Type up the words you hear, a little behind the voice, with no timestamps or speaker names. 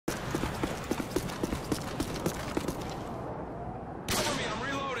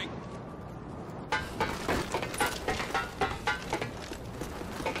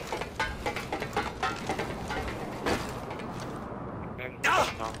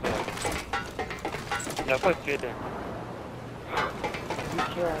T'as pas fait de...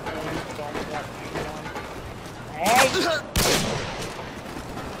 Hey!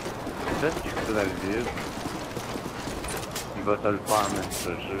 Peut-être qu'il faut dans le vide. Il va te le faire, même ce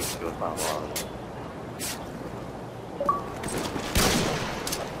jeu, tu vas t'en voir. Il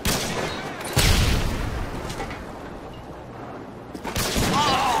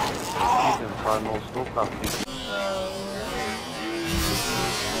va me faire un monstre partout.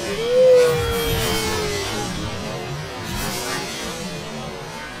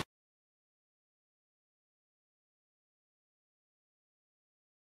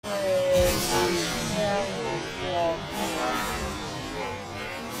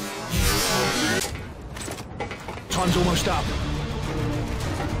 Time's almost up.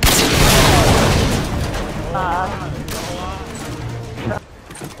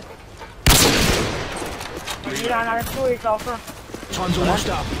 Time's almost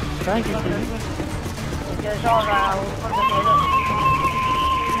up. Thank you. Genre,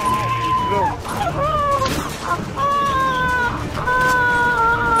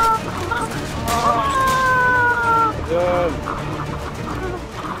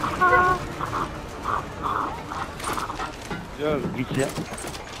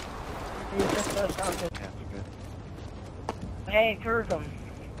 hey, Kirkham.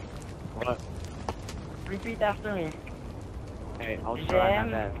 What? Repeat after me. Hey, I'll try my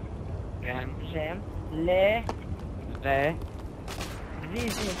best. J'aime les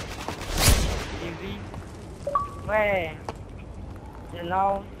zizi. Easy. Ouais. You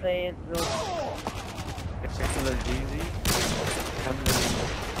know, say it look. Except the easy. And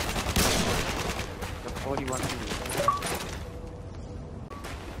the 41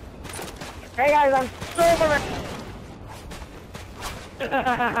 Hey guys, I'm sober.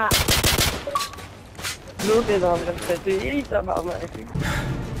 Look at all the cities about my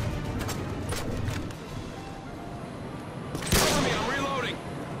Cover me, I'm reloading.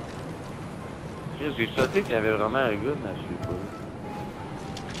 J'ai sauté qu'il y avait vraiment un gars, mais je sais pas.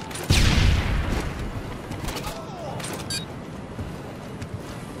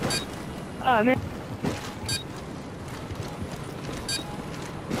 Ah, mais.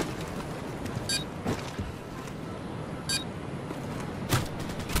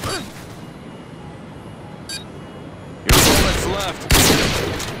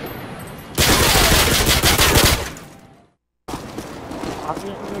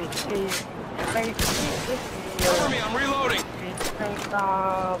 Left. Cover me, I'm reloading.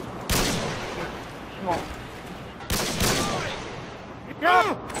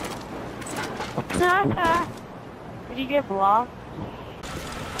 No! Did you get blocked?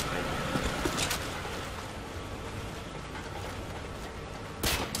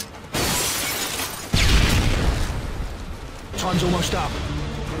 Time's almost up.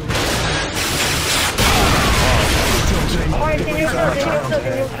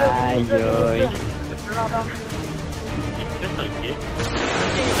 Aïe aïe.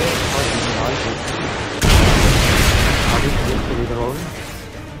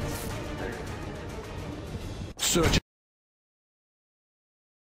 Search.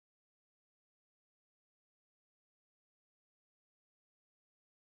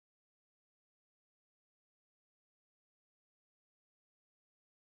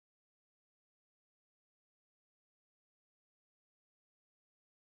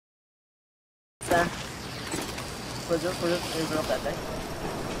 Put it drop that thing.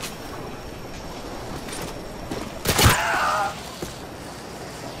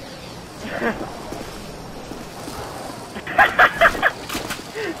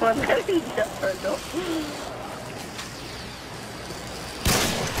 One that he just turned up.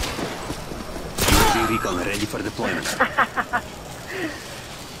 UAV recon ready for deployment.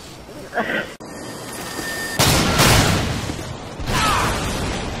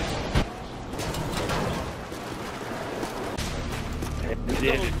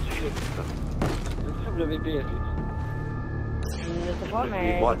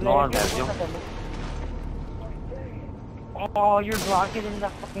 Oh, you're blocking in the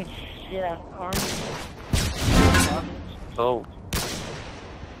fucking shit ass arm. Oh.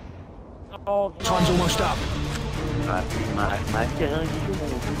 Oh, Time's almost up. My killing you.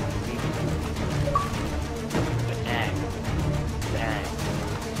 Dang. Dang.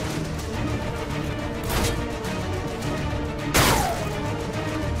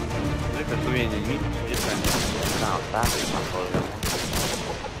 Je me souviens d'une nuit, j'ai juste un temps, c'est pas vraiment.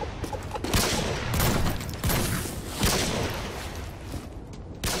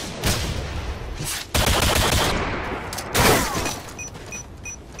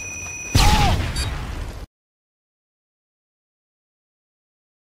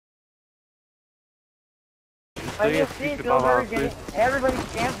 When you sais, see c'est pas Silver avancé. getting, everybody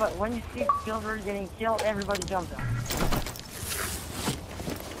stands, but when you see Silver getting killed, everybody jumps out.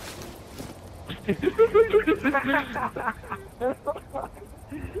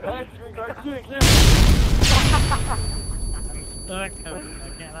 Stuck. I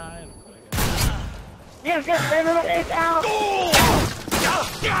can't hide. Yes, everybody is out!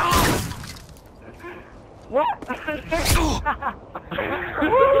 What?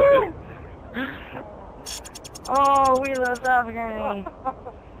 Oh, we love that game.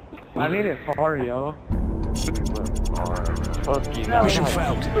 I made it far, yo. Fucking No, Mission no.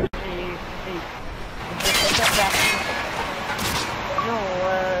 failed. No,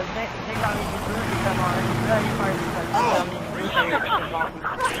 they got me to come on. You might tell me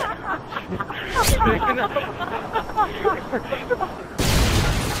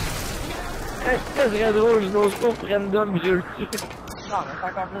C'est très drôle, je n'ose pas random, je le tue. Non, mais c'est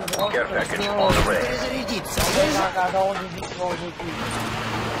encore plus drôle. Care package on the way. C'est encore drôle, j'ai dit qu'on j'ai tué.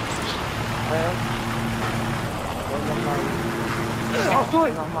 Oh, toi!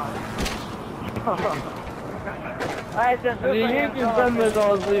 C'est normal. Ouais, c'est ça. J'ai rien qui me fait me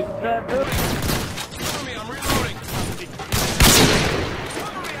jaser. Cover me, I'm reloading.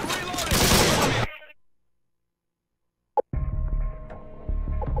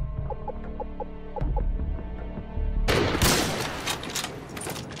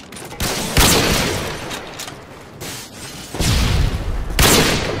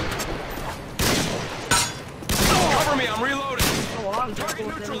 Cover me, I'm reloading. Target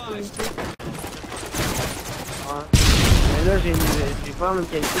neutralized. Mais là, j'ai pas la même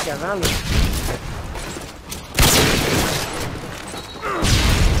qualité qu'avant, là.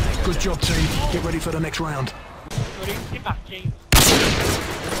 Good job, team. Get ready for the next round. Je vais réussir par 15.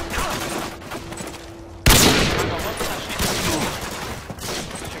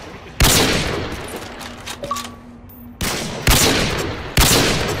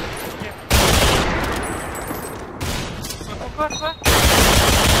 Quoi? We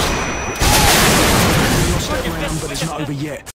lost that round, but it's not over yet.